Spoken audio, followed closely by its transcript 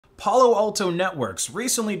Palo Alto Networks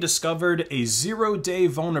recently discovered a zero-day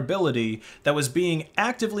vulnerability that was being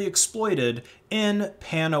actively exploited in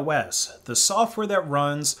PAN-OS, the software that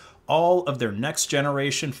runs all of their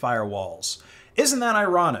next-generation firewalls. Isn't that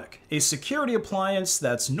ironic? A security appliance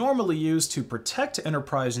that's normally used to protect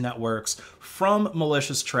enterprise networks from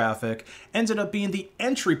malicious traffic ended up being the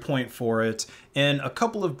entry point for it in a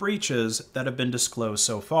couple of breaches that have been disclosed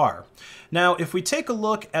so far. Now, if we take a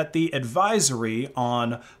look at the advisory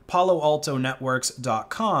on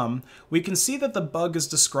paloaltonetworks.com, we can see that the bug is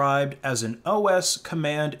described as an OS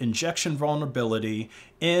command injection vulnerability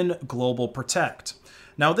in Global Protect.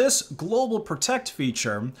 Now, this Global Protect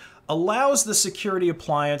feature allows the security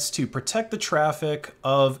appliance to protect the traffic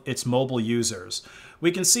of its mobile users.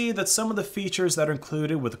 We can see that some of the features that are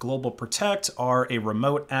included with Global Protect are a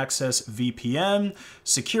remote access VPN,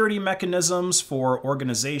 security mechanisms for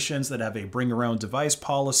organizations that have a bring your own device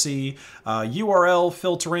policy, URL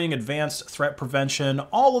filtering, advanced threat prevention,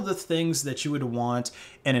 all of the things that you would want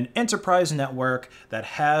in an enterprise network that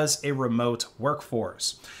has a remote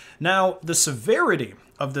workforce. Now, the severity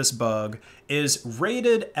of this bug is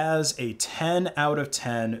rated as a 10 out of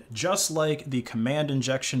 10, just like the command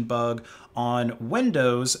injection bug on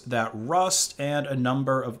Windows that Rust and a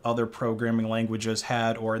number of other programming languages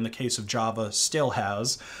had, or in the case of Java, still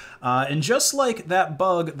has. And just like that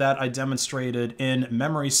bug that I demonstrated in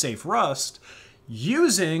Memory Safe Rust,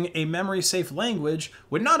 using a memory safe language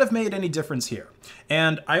would not have made any difference here.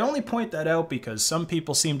 And I only point that out because some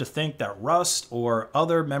people seem to think that Rust or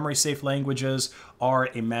other memory safe languages are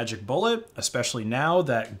a magic bullet, especially now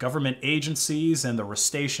that government agencies and the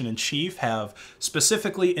Rustacean-in-Chief have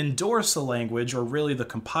specifically endorsed the language, or really the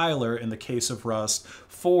compiler in the case of Rust,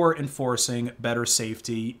 for enforcing better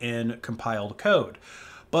safety in compiled code.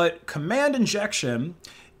 But command injection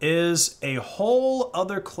is a whole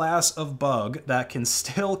other class of bug that can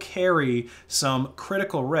still carry some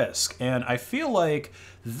critical risk. And I feel like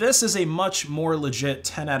this is a much more legit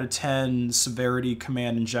 10 out of 10 severity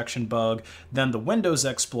command injection bug than the Windows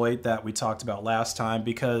exploit that we talked about last time,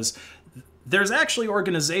 because there's actually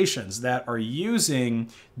organizations that are using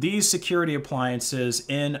these security appliances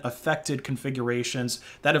in affected configurations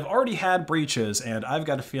that have already had breaches, and I've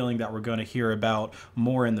got a feeling that we're going to hear about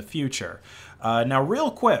more in the future. Now,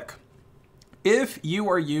 real quick, if you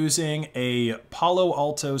are using a Palo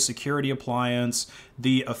Alto security appliance,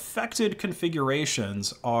 the affected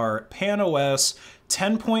configurations are PAN-OS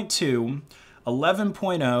 10.2,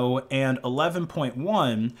 11.0, and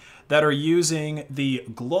 11.1 that are using the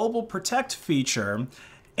Global Protect feature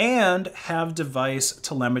and have device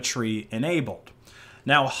telemetry enabled.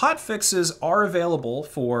 Now, hotfixes are available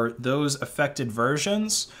for those affected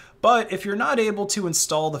versions, but if you're not able to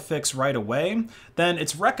install the fix right away, then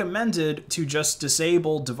it's recommended to just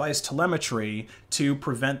disable device telemetry to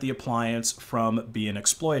prevent the appliance from being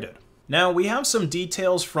exploited. Now, we have some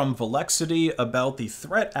details from Velexity about the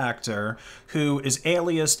threat actor, who is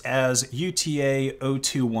aliased as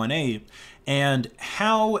UTA0218, and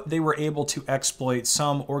how they were able to exploit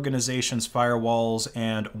some organizations' firewalls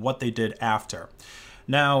and what they did after.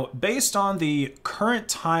 Now, based on the current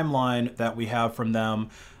timeline that we have from them,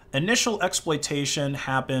 initial exploitation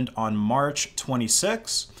happened on March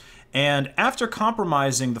 26, and after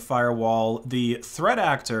compromising the firewall, the threat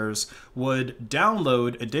actors would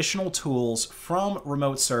download additional tools from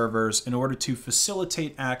remote servers in order to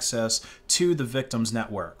facilitate access to the victims'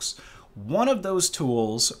 networks. One of those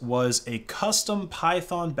tools was a custom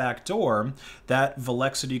Python backdoor that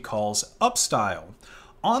Velexity calls Upstyle.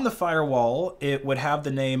 On the firewall, it would have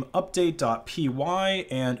the name update.py,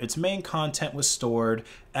 and its main content was stored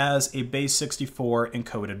as a base64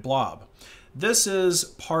 encoded blob. This is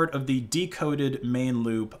part of the decoded main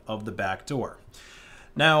loop of the backdoor.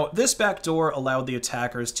 Now, this backdoor allowed the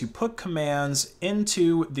attackers to put commands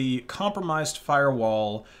into the compromised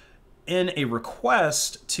firewall in a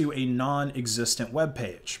request to a non-existent web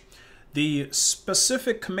page. The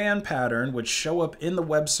specific command pattern would show up in the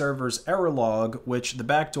web server's error log, which the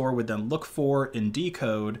backdoor would then look for and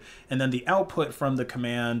decode, and then the output from the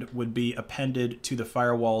command would be appended to the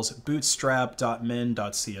firewall's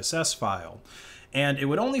bootstrap.min.css file. And it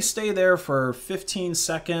would only stay there for 15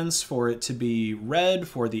 seconds for it to be read,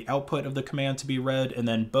 for the output of the command to be read, and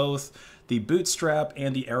then both the bootstrap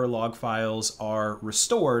and the error log files are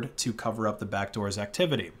restored to cover up the backdoor's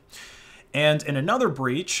activity. And in another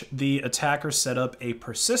breach, the attacker set up a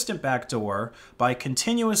persistent backdoor by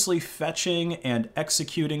continuously fetching and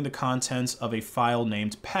executing the contents of a file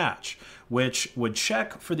named patch, which would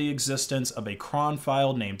check for the existence of a cron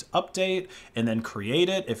file named update and then create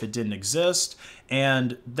it if it didn't exist.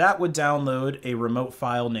 And that would download a remote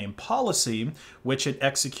file named policy, which it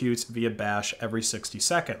executes via bash every 60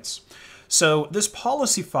 seconds. So this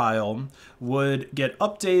policy file would get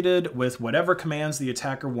updated with whatever commands the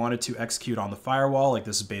attacker wanted to execute on the firewall. Like,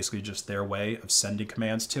 this is basically just their way of sending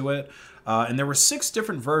commands to it. And there were 6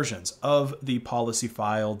 different versions of the policy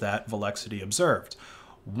file that Velexity observed.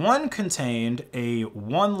 One contained a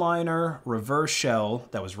one-liner reverse shell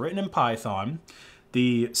that was written in Python.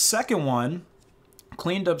 The second one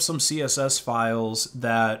cleaned up some CSS files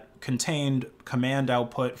that contained command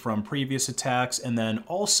output from previous attacks, and then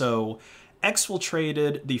also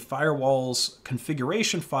exfiltrated the firewall's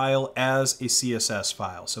configuration file as a CSS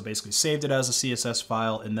file. So basically saved it as a CSS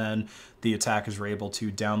file, and then the attackers were able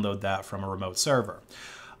to download that from a remote server.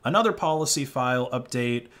 Another policy file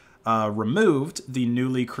update removed the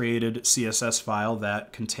newly created CSS file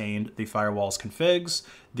that contained the firewall's configs.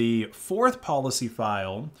 The fourth policy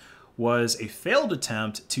file was a failed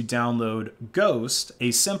attempt to download Ghost, a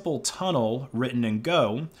simple tunnel written in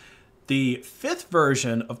Go. The fifth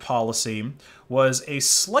version of policy was a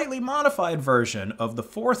slightly modified version of the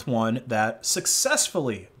fourth one that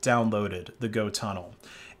successfully downloaded the Go tunnel.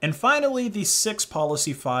 And finally, the sixth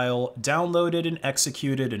policy file downloaded and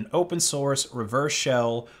executed an open source reverse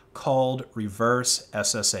shell called reverse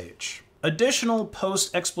SSH. Additional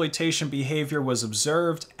post-exploitation behavior was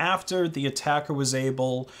observed after the attacker was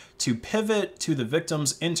able to pivot to the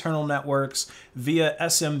victim's internal networks via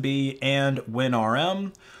SMB and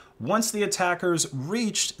WinRM. Once the attackers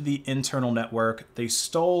reached the internal network, they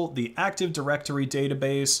stole the Active Directory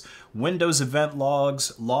database, Windows event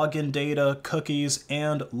logs, login data, cookies,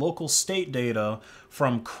 and local state data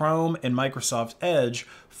from Chrome and Microsoft Edge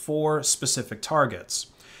for specific targets.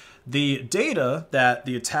 The data that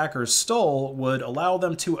the attackers stole would allow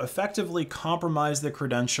them to effectively compromise the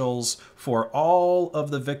credentials for all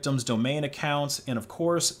of the victim's domain accounts, and of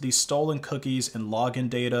course, the stolen cookies and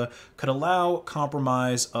login data could allow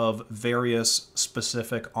compromise of various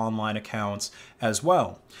specific online accounts as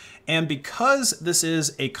well. And because this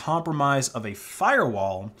is a compromise of a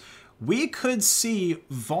firewall, we could see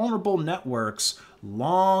vulnerable networks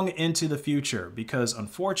long into the future, because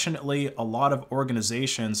unfortunately a lot of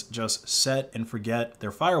organizations just set and forget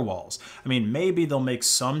their firewalls. I mean, maybe they'll make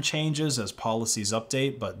some changes as policies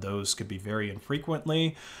update, but those could be very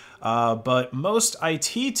infrequently. But most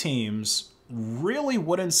IT teams really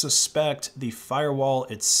wouldn't suspect the firewall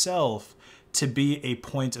itself to be a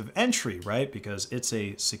point of entry, right? Because it's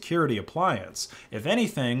a security appliance. If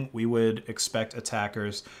anything, we would expect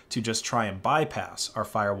attackers to just try and bypass our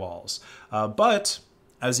firewalls. But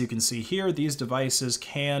as you can see here, these devices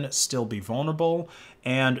can still be vulnerable,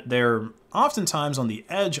 and they're oftentimes on the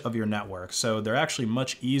edge of your network. So they're actually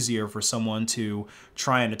much easier for someone to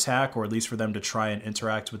try and attack, or at least for them to try and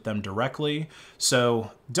interact with them directly.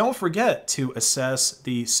 So don't forget to assess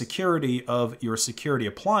the security of your security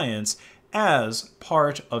appliance as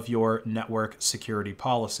part of your network security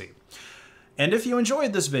policy. And if you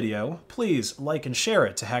enjoyed this video, please like and share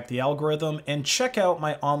it to hack the algorithm, and check out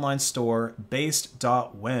my online store,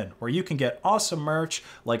 based.win, where you can get awesome merch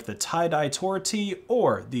like the tie-dye tour tee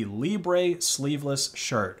or the Libre sleeveless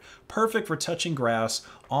shirt, perfect for touching grass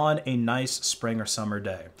on a nice spring or summer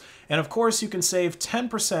day. And of course, you can save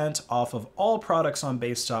 10% off of all products on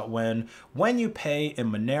based.win when you pay in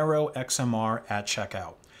Monero XMR at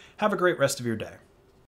checkout. Have a great rest of your day.